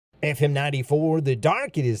FM 94, The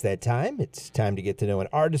Dark. It is that time. It's time to get to know an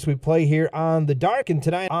artist we play here on The Dark. And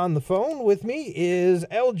tonight on the phone with me is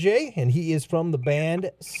LJ, and he is from the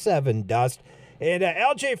band Sevendust. And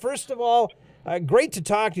LJ, first of all, great to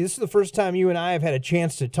talk to you. This is the first time you and I have had a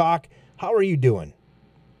chance to talk. How are you doing?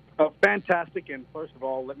 Fantastic. And first of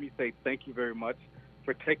all, let me say thank you very much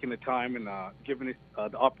for taking the time and giving us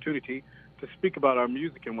the opportunity to speak about our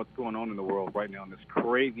music and what's going on in the world right now in this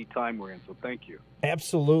crazy time we're in. So thank you.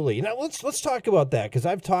 Absolutely. Now let's talk about that, because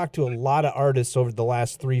I've talked to a lot of artists over the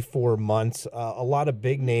last 3-4 months, a lot of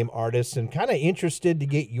big name artists, and kind of interested to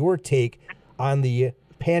get your take on the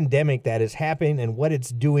pandemic that is happening and what it's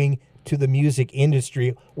doing to the music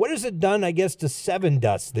industry. What has it done, I guess, to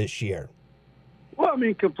Sevendust this year? Well, I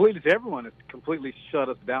mean, completely to everyone. It's completely shut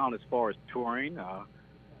us down as far as touring,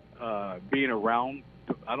 being around.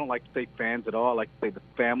 I don't like to say fans at all. I like to say the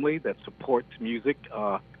family that supports music.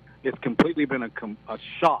 It's completely been a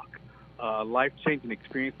shock, a life-changing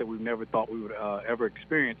experience that we've never thought we would ever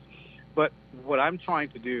experience. But what I'm trying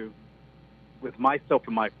to do with myself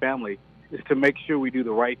and my family is to make sure we do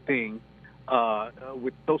the right thing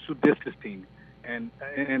with social distancing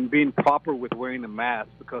and being proper with wearing the mask,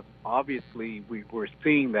 because obviously we're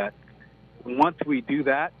seeing that once we do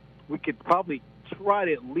that, we could probably try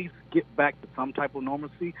to at least get back to some type of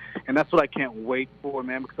normalcy. And that's what I can't wait for,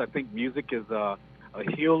 man, because I think music is a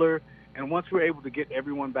healer. And once we're able to get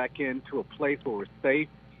everyone back into a place where we're safe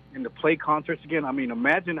and to play concerts again, I mean,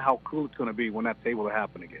 imagine how cool it's going to be when that's able to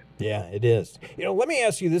happen again. Yeah, it is. You know, let me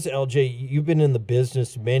ask you this, LJ. You've been in the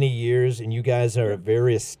business many years, and you guys are a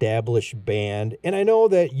very established band. And I know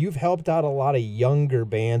that you've helped out a lot of younger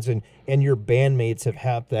bands, and your bandmates have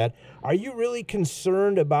helped that. Are you really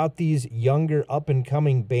concerned about these younger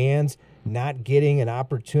up-and-coming bands not getting an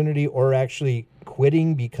opportunity or actually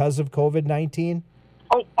quitting because of COVID-19?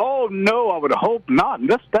 Oh no, I would hope not.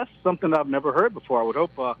 That's something I've never heard before. I would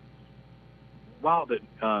hope, that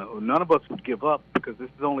none of us would give up, because this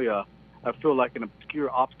is only I feel like an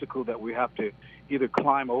obscure obstacle that we have to either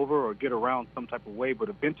climb over or get around some type of way, but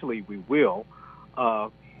eventually we will.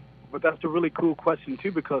 But that's a really cool question,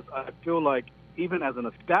 too, because I feel like even as an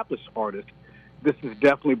established artist, this has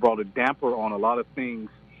definitely brought a damper on a lot of things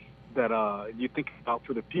that you think about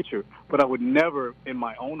for the future. But I would never, in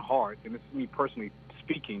my own heart, and this is me personally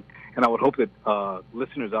speaking, and I would hope that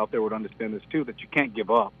listeners out there would understand this too, that you can't give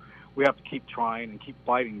up. We have to keep trying and keep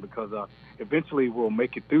fighting, because eventually we'll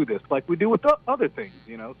make it through this, like we do with other things,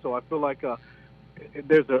 you know. So I feel like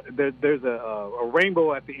there's a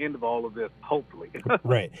rainbow at the end of all of this, hopefully.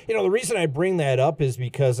 Right. You know, the reason I bring that up is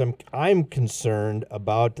because I'm concerned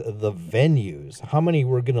about the venues, how many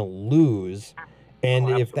we're going to lose, and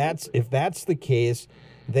if that's the case,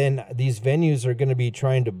 then these venues are going to be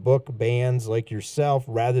trying to book bands like yourself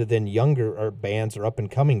rather than younger bands or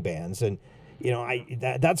up-and-coming bands. And, you know,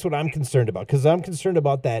 that's what I'm concerned about, because I'm concerned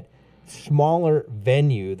about that smaller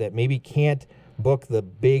venue that maybe can't book the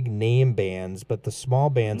big name bands, but the small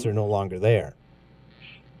bands are no longer there.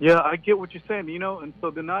 Yeah, I get what you're saying, you know, and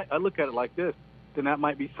so then I look at it like this. Then that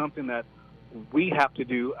might be something that we have to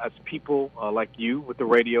do as people like you with the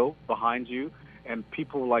radio behind you, and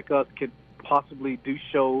people like us could possibly do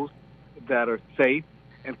shows that are safe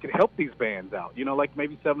and can help these bands out. You know, like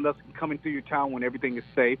maybe Sevendust coming through your town when everything is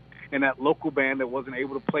safe, and that local band that wasn't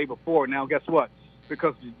able to play before. Now, guess what?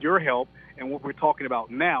 Because of your help and what we're talking about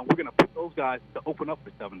now, we're going to put those guys to open up for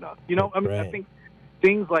Sevendust. You know, I mean, right. I think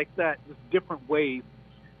things like that, just different ways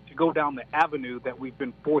to go down the avenue that we've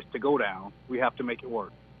been forced to go down, we have to make it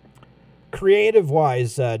work.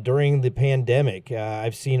 Creative-wise, during the pandemic,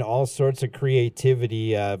 I've seen all sorts of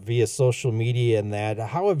creativity via social media and that.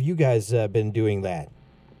 How have you guys been doing that?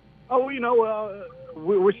 Oh, you know,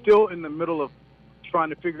 we're still in the middle of trying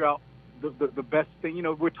to figure out the best thing. You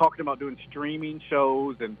know, we're talking about doing streaming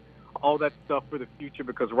shows and all that stuff for the future,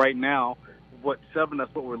 because right now, what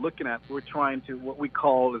we're looking at, we're trying to, what we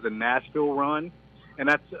call is a Nashville run. And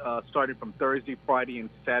that's starting from Thursday, Friday, and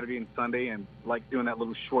Saturday and Sunday, and like doing that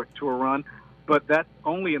little short tour run. But that's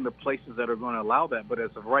only in the places that are going to allow that. But as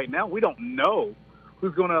of right now, we don't know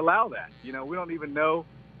who's going to allow that. You know, we don't even know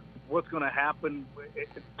what's going to happen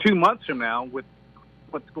 2 months from now with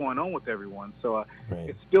what's going on with everyone. So right.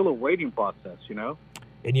 It's still a waiting process, you know.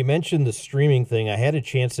 And you mentioned the streaming thing. I had a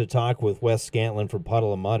chance to talk with Wes Scantlin from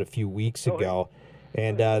Puddle of Mudd a few weeks ago.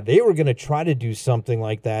 And they were going to try to do something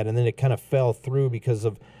like that, and then it kind of fell through because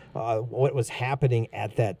of what was happening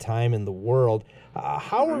at that time in the world.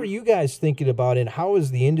 How are you guys thinking about it, and how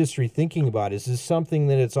is the industry thinking about it? Is this something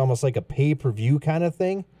that it's almost like a pay-per-view kind of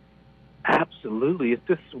thing? Absolutely. It's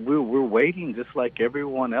just we're waiting just like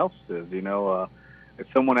everyone else is, you know. And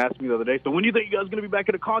someone asked me the other day, so when do you think you guys are going to be back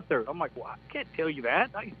at a concert? I'm like, well, I can't tell you that.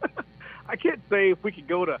 I can't say if we could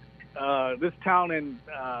go to this town in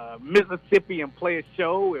Mississippi and play a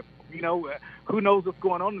show. If who knows what's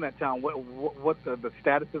going on in that town? What the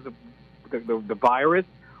status is of the virus?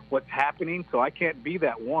 What's happening? So I can't be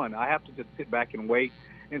that one. I have to just sit back and wait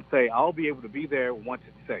and say I'll be able to be there once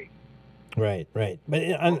it's safe. Right.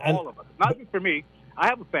 But all of us, not just for me. I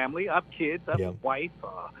have a family. I have kids. I have a wife.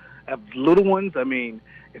 I have little ones. I mean,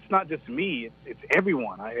 it's not just me. It's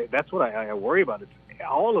everyone. That's what I worry about. It's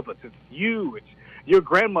all of us. It's you. It's your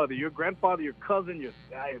grandmother, your grandfather, your cousin. It's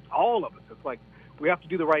all of us. It's like we have to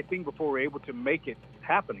do the right thing before we're able to make it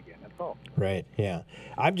happen again. That's all. Right. Yeah.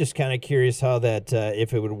 I'm just kind of curious how that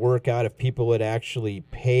if it would work out if people would actually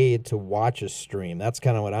pay to watch a stream. That's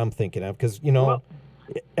kind of what I'm thinking of because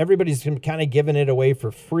everybody's kind of giving it away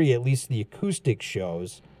for free, at least the acoustic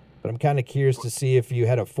shows. But I'm kind of curious to see if you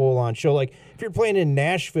had a full-on show. Like, if you're playing in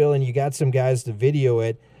Nashville and you got some guys to video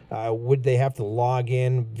it, would they have to log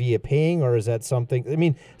in via paying, or is that something? I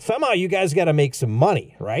mean, somehow you guys got to make some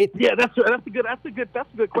money, right? Yeah, that's a good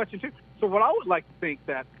question too. So what I would like to think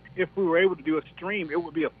that if we were able to do a stream, it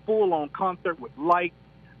would be a full-on concert with lights.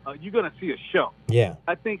 You're going to see a show. Yeah.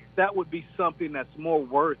 I think that would be something that's more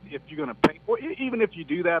worth if you're going to pay. Or even if you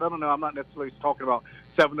do that, I don't know. I'm not necessarily talking about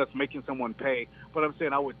Sevendust making someone pay. But I'm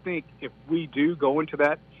saying I would think if we do go into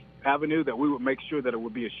that avenue that we would make sure that it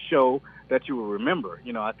would be a show that you will remember.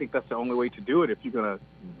 I think that's the only way to do it if you're going to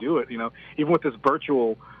do it. Even with this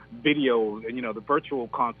virtual video and, the virtual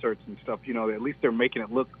concerts and stuff, at least they're making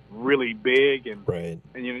it look really big. And, right.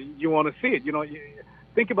 And you want to see it.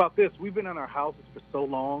 Think about this. We've been in our houses for so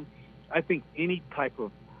long. I think any type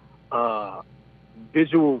of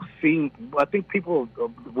visual scene, I think people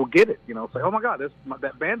will get it. Say, oh, my God,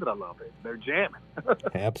 that band that I love. They're jamming.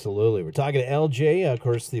 Absolutely. We're talking to LJ, of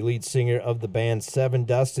course, the lead singer of the band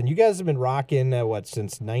Sevendust. And you guys have been rocking,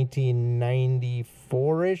 since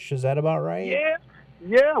 1994-ish? Is that about right?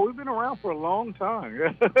 Yeah, we've been around for a long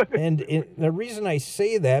time. And the reason I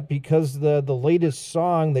say that, because the latest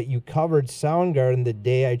song that you covered, Soundgarden, The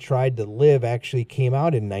Day I Tried to Live, actually came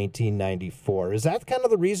out in 1994. Is that kind of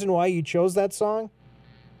the reason why you chose that song?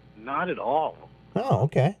 Not at all. Oh,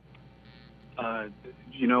 okay.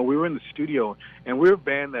 We were in the studio, and we're a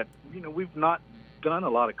band that, we've not done a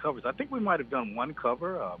lot of covers. I think we might have done one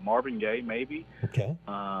cover, Marvin Gaye, maybe. Okay.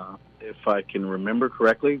 If I can remember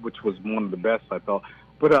correctly, which was one of the best, I thought.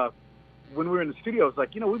 But when we were in the studio, it's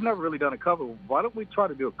like, we've never really done a cover. Why don't we try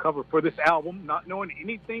to do a cover for this album, not knowing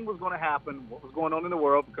anything was going to happen, what was going on in the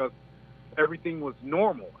world, because everything was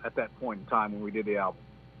normal at that point in time when we did the album.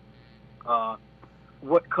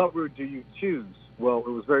 What cover do you choose? Well, it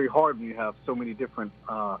was very hard when you have so many different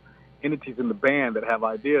entities in the band that have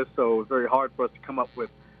ideas, so it was very hard for us to come up with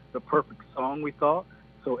the perfect song, we thought.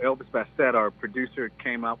 So Elvis Bassett, our producer,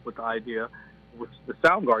 came up with the idea with the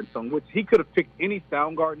Soundgarden song, which he could have picked any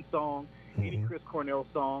Soundgarden song, any Chris Cornell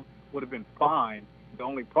song, would have been fine. The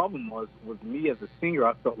only problem was me as a singer.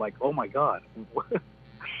 I felt like, oh, my God,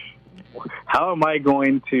 how am I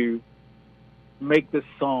going to make this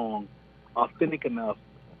song authentic enough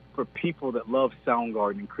for people that love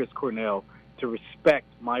Soundgarden and Chris Cornell to respect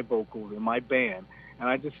my vocals and my band? And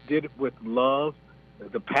I just did it with love,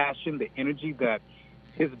 the passion, the energy that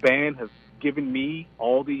his band has given me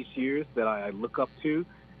all these years that I look up to.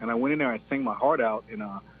 And I went in there and sang my heart out. And,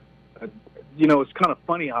 it's kind of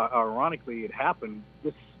funny how ironically it happened.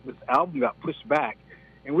 This album got pushed back,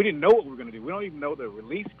 and we didn't know what we were going to do. We don't even know the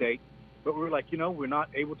release date, but we were like, we're not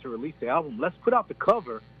able to release the album. Let's put out the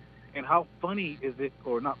cover. And how funny is it,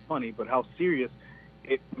 or not funny, but how serious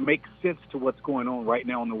it makes sense to what's going on right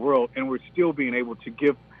now in the world. And we're still being able to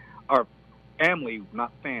give our family,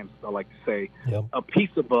 not fans, I like to say, a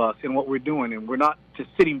piece of us and what we're doing. And we're not just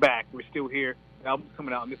sitting back. We're still here. The album's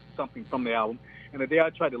coming out, and this is something from the album. And The Day I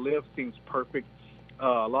Tried to Live seems perfect.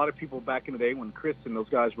 A lot of people back in the day when Chris and those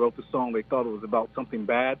guys wrote the song, they thought it was about something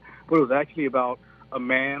bad, but it was actually about a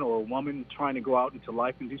man or a woman trying to go out into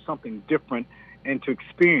life and do something different and to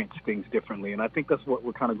experience things differently. And I think that's what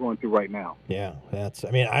we're kind of going through right now. Yeah,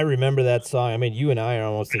 I remember that song. You and I are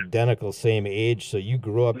almost identical, same age, so you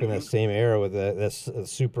grew up in the same era with this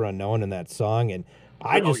Super Unknown in that song. And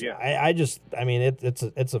it's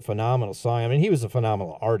a phenomenal song. He was a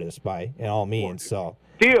phenomenal artist by all means. So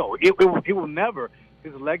still, he will never,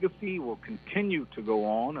 his legacy will continue to go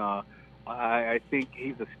on. I think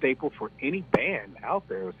he's a staple for any band out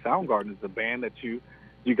there. Soundgarden is the band that you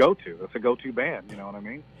go to. It's a go-to band, you know what I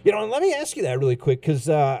mean? Let me ask you that really quick, because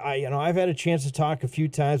I've had a chance to talk a few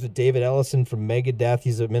times with David Ellison from Megadeth.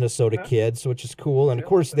 He's a Minnesota kid, so which is cool. And of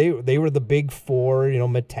course, they were the big four,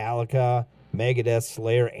 Metallica, Megadeth,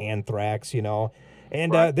 Slayer, Anthrax,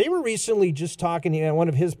 And Right. they were recently just talking, one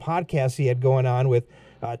of his podcasts he had going on with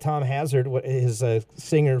Tom Hazard, his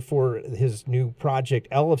singer for his new project,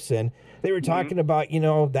 Ellefson. They were talking about,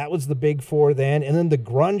 that was the big four then. And then the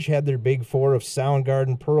grunge had their big four of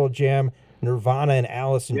Soundgarden, Pearl Jam, Nirvana, and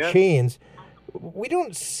Alice in Yeah. Chains. We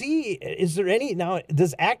don't see, is there any, now,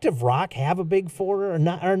 does active rock have a big four or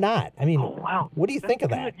not? I mean, Oh, wow. what do you think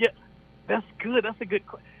of that? Yeah, that's good. That's a good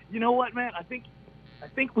question. You know what, man? I think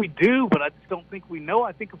we do, but I just don't think we know.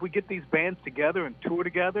 I think if we get these bands together and tour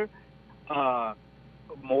together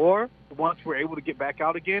more, once we're able to get back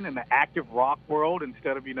out again in the active rock world,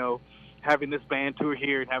 instead of, having this band tour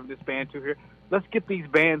here and having this band tour here, let's get these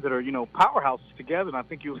bands that are, powerhouses together, and I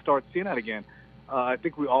think you'll start seeing that again. I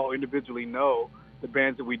think we all individually know the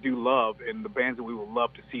bands that we do love and the bands that we would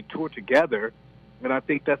love to see tour together, and I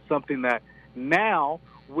think that's something that now,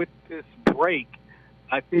 with this break,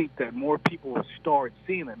 I think that more people will start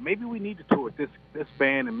seeing that maybe we need to tour with this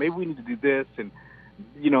band, and maybe we need to do this, and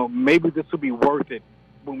maybe this will be worth it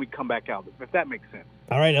when we come back out, if that makes sense.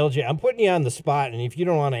 All right, LJ, I'm putting you on the spot, and if you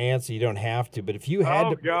don't want to answer, you don't have to. But if you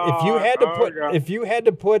had if you had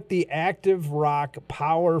to put the active rock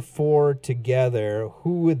power four together,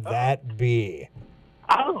 who would that be?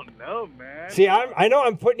 I don't know, man. See, I know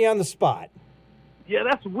I'm putting you on the spot. Yeah,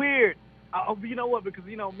 that's weird. You know what? Because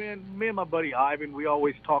me and my buddy Ivan, we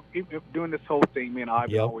always talk. Doing this whole thing, me and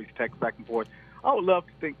Ivan always text back and forth. I would love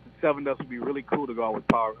to think that Sevendust would be really cool to go out with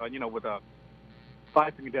power. With a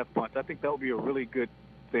 5 Finger Death Punch. I think that would be a really good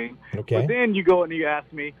thing. Okay. But then you go and you ask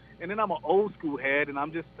me, and then I'm an old school head, and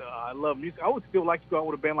I'm just I love music. I would still like to go out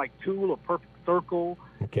with a band like Tool or Perfect Circle.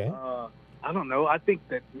 Okay. I don't know. I think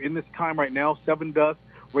that in this time right now, Sevendust,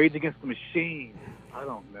 Rage Against the Machine. I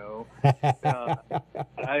don't know.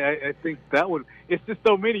 I think that would. It's just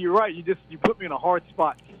so many. You're right. You put me in a hard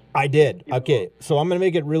spot. I did. Okay, so I'm going to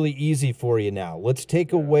make it really easy for you now. Let's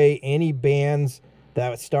take away any bands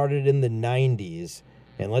that started in the 90s,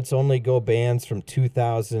 and let's only go bands from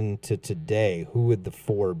 2000 to today. Who would the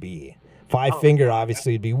four be? Five Finger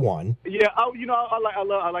obviously would be one. Yeah,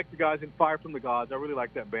 I like the guys in Fire from the Gods. I really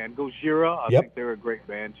like that band. Gojira, I think they're a great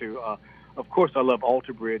band too. Of course, I love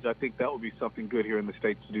Alter Bridge. I think that would be something good here in the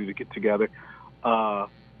States to do to get together.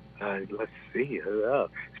 Let's see.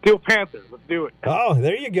 Steel Panther. Let's do it. Oh,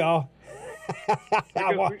 there you go.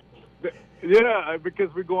 Because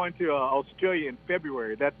we're going to Australia in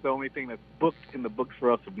February. That's the only thing that's booked in the books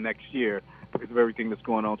for us of next year because of everything that's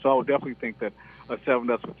going on. So I would definitely think that a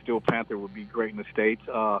Sevendust with Steel Panther would be great in the States.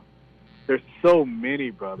 There's so many,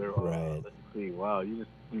 brother. Right. Let's see. Wow, you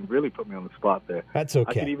really put me on the spot there. That's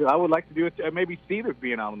okay. I would like to do it. Maybe Cedar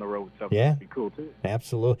being out on the road with something would be cool too.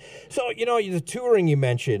 Absolutely. So the touring you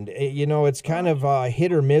mentioned, it's kind of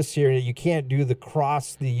hit or miss here. You can't do the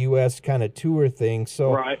cross the U.S. kind of tour thing.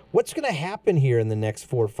 So what's going to happen here in the next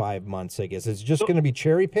 4 or 5 months? I guess it's just going to be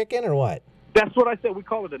cherry picking or what? That's what I said. We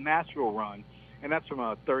call it a Nashville run, and that's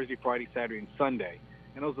from Thursday, Friday, Saturday, and Sunday.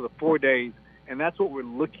 And those are the 4 days. And that's what we're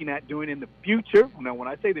looking at doing in the future. Now, when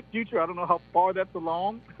I say the future, I don't know how far that's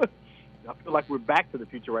along. I feel like we're back to the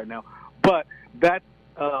future right now. But that's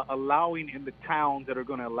allowing in the towns that are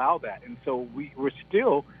going to allow that. And so we're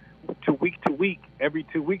still, to week, every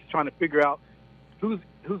 2 weeks, trying to figure out who's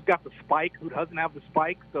got the spike, who doesn't have the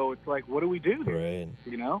spike. So it's like, what do we do here?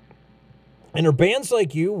 Right. And are bands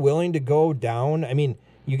like you willing to go down? I mean,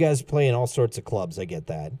 you guys play in all sorts of clubs. I get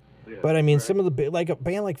that. But, I mean, some of the, like a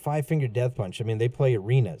band like 5 Finger Death Punch, I mean, they play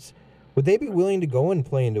arenas. Would they be willing to go and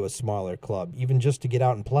play into a smaller club, even just to get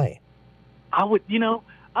out and play? I would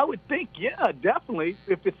think, yeah, definitely.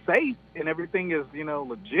 If it's safe and everything is,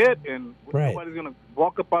 legit and nobody's going to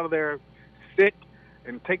walk up out of there sick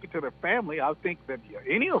and take it to their family, I think that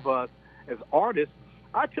any of us as artists,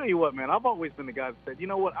 I tell you what, man, I've always been the guy that said, you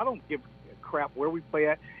know what, I don't give crap where we play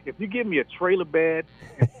at. If you give me a trailer bed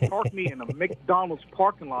and park me in a McDonald's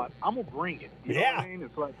parking lot, I'm gonna bring it. You know what I mean?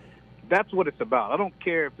 It's like that's what it's about. I don't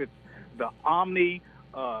care if it's the Omni,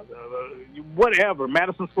 whatever,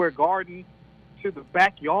 Madison Square Garden to the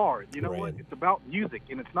backyard. You know what? It's about music,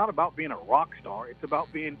 and it's not about being a rock star. It's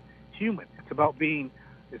about being human. It's about doing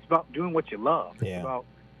what you love. It's about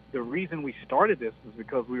the reason we started this is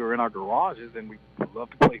because we were in our garages and we love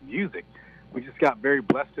to play music. We just got very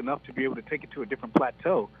blessed enough to be able to take it to a different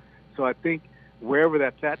plateau. So I think wherever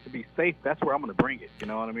that's at to be safe, that's where I'm going to bring it. You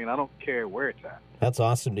know what I mean? I don't care where it's at. That's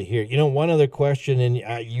awesome to hear. One other question, and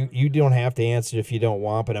you don't have to answer if you don't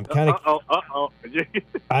want, but I'm kind of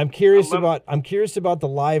I'm curious about the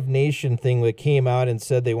Live Nation thing that came out and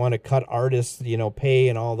said they want to cut artists, pay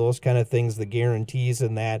and all those kind of things, the guarantees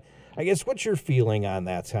and that. I guess what's your feeling on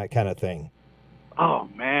that kind of thing? Oh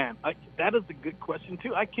man, that is a good question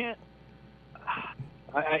too. I can't.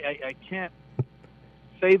 I can't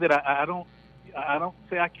say that I don't. I don't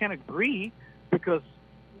say I can't agree because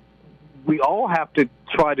we all have to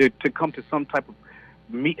try to come to some type of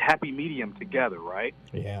happy medium together, right?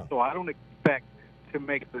 Yeah. So I don't expect to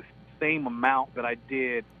make the same amount that I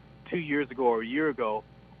did 2 years ago or a year ago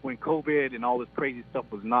when COVID and all this crazy stuff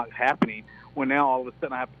was not happening. When now all of a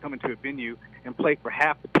sudden I have to come into a venue and play for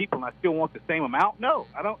half the people and I still want the same amount? No,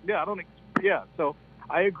 I don't. Yeah, I don't. Yeah, so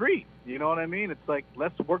I agree. You know what I mean? It's like,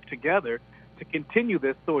 let's work together to continue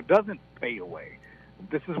this so it doesn't fade away.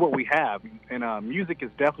 This is what we have, and music is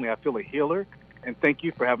definitely, I feel, a healer. And thank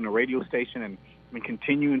you for having a radio station and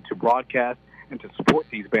continuing to broadcast and to support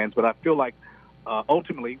these bands. But I feel like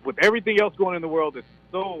ultimately, with everything else going in the world, it's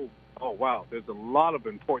so, oh, wow, there's a lot of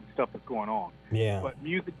important stuff that's going on. Yeah. But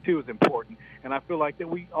music, too, is important. And I feel like that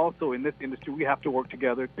we also, in this industry, we have to work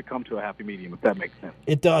together to come to a happy medium, if that makes sense.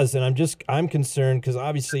 It does, and I'm concerned because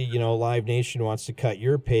obviously, Live Nation wants to cut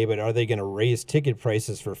your pay, but are they going to raise ticket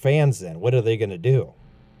prices for fans then? What are they going to do?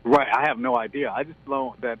 Right, I have no idea. I just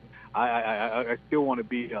know that I still want to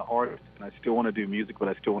be an artist, and I still want to do music, but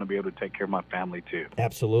I still want to be able to take care of my family too.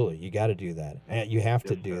 Absolutely, you got to do that. You have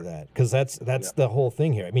to do that because that's the whole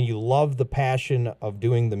thing here. I mean, you love the passion of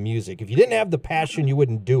doing the music. If you didn't have the passion, you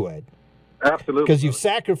wouldn't do it. Absolutely, because you've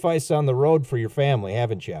sacrificed on the road for your family,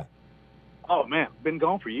 haven't you? Oh man, been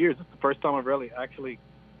gone for years. This is the first time I've really actually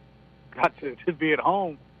got to be at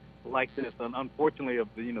home like this. And unfortunately, of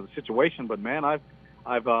the situation, but man, I've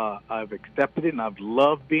accepted it, and I've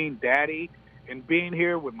loved being daddy and being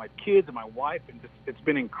here with my kids and my wife, and it's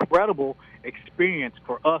been an incredible experience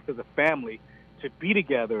for us as a family to be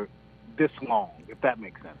together this long, if that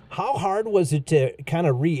makes sense. How hard was it to kind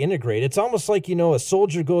of reintegrate? It's almost like, a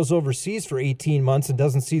soldier goes overseas for 18 months and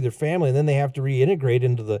doesn't see their family, and then they have to reintegrate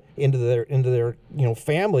into their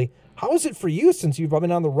family. How is it for you since you've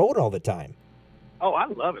been on the road all the time? Oh, I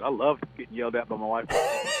love it. I love getting yelled at by my wife.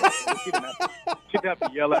 She didn't have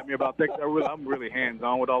to yell at me about that. I'm really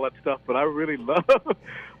hands-on with all that stuff, but I really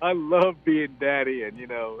love being daddy and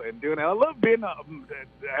doing that. I love being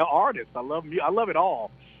an artist. I love it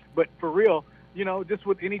all. But for real, just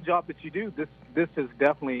with any job that you do, this has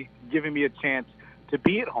definitely given me a chance to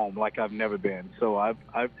be at home like I've never been. So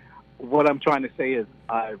what I'm trying to say is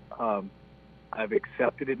I've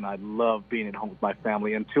accepted it, and I love being at home with my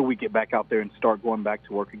family until we get back out there and start going back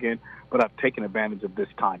to work again. But I've taken advantage of this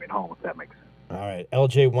time at home, if that makes sense. All right.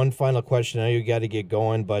 LJ, one final question. I know you got to get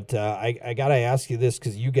going, but I got to ask you this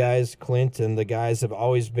because you guys, Clint and the guys, have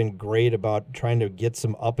always been great about trying to get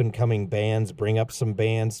some up-and-coming bands, bring up some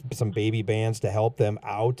bands, some baby bands to help them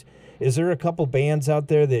out. Is there a couple bands out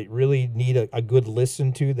there that really need a good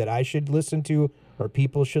listen to that I should listen to or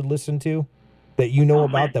people should listen to? That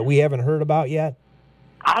about that we haven't heard about yet?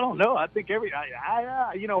 I don't know. I think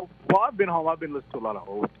while I've been home, I've been listening to a lot of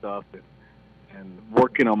old stuff and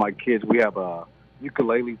working on my kids. We have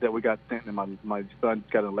ukuleles that we got sent, and my son's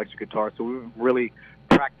got an electric guitar, so we're really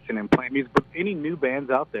practicing and playing music. But any new bands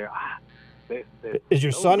out there? Is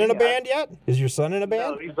your son in a band yet? Is your son in a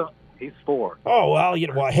band? No, he's 4. Oh,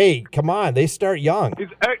 well, hey, come on. They start young. He's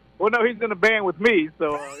in a band with me,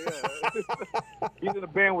 so he's in a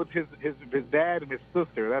band with his dad and his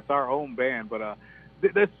sister. That's our home band. But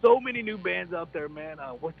there's so many new bands out there, man.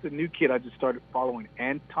 What's the new kid I just started following?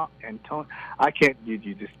 Anton. I can't. You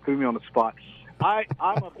just threw me on the spot. I'm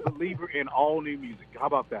a believer in all new music. How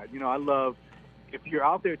about that? I love if you're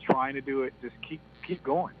out there trying to do it, just keep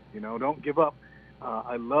going. Don't give up.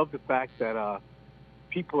 I love the fact that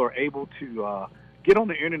people are able to get on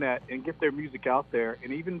the internet and get their music out there,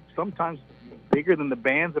 and even sometimes bigger than the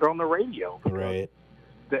bands that are on the radio. Right.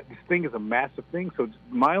 That this thing is a massive thing. So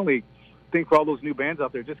my only thing for all those new bands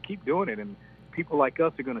out there, just keep doing it, and people like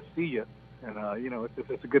us are going to see you, and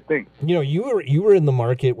it's a good thing. You were in the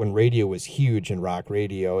market when radio was huge in rock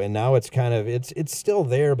radio, and now it's kind of it's still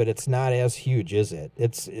there, but it's not as huge, is it?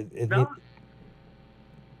 No.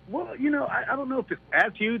 Well, I don't know if it's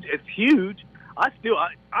as huge. It's huge.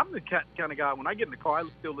 I'm the kind of guy, when I get in the car, I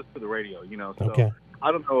still listen to the radio, So okay.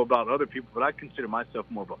 I don't know about other people, but I consider myself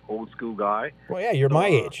more of an old school guy. Well, yeah, you're my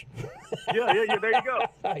age. Yeah, there you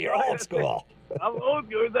go. You're old school. I'm old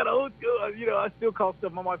school. Is that old school? I still call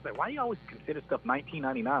stuff. My wife's like, why do you always consider stuff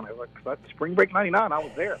 1999? I was like, because Spring Break 99, I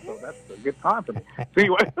was there, so that's a good time for me. So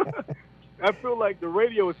anyway, I feel like the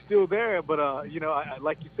radio is still there, but,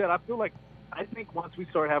 like you said, I think once we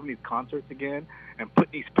start having these concerts again and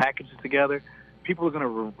putting these packages together, people are going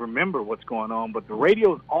to remember what's going on. But the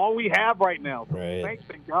radio is all we have right now. So Right. thanks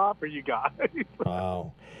to God for you guys.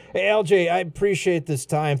 Wow. Hey, LJ, I appreciate this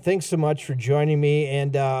time. Thanks so much for joining me.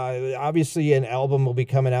 And obviously an album will be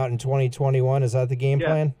coming out in 2021. Is that the game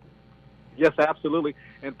plan? Yes, absolutely.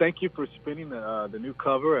 And thank you for spinning the new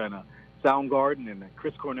cover and Soundgarden and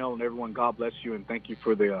Chris Cornell and everyone. God bless you, and thank you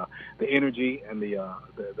for the energy and the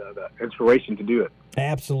inspiration to do it.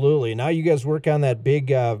 Absolutely. Now you guys work on that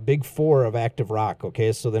big four of active rock,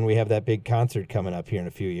 okay? So then we have that big concert coming up here in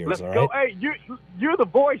a few years. Let's all go. right? Hey, you're the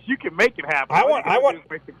voice. You can make it happen. I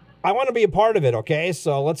want to be a part of it, okay?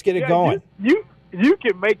 So let's get it going. You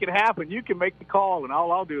can make it happen. You can make the call, and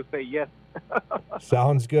all I'll do is say yes.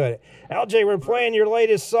 Sounds good. LJ, we're playing your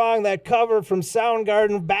latest song, that cover from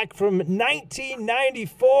Soundgarden back from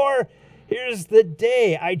 1994. Here's The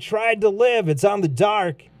Day I Tried to Live. It's on The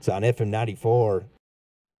Dark. It's on FM 94.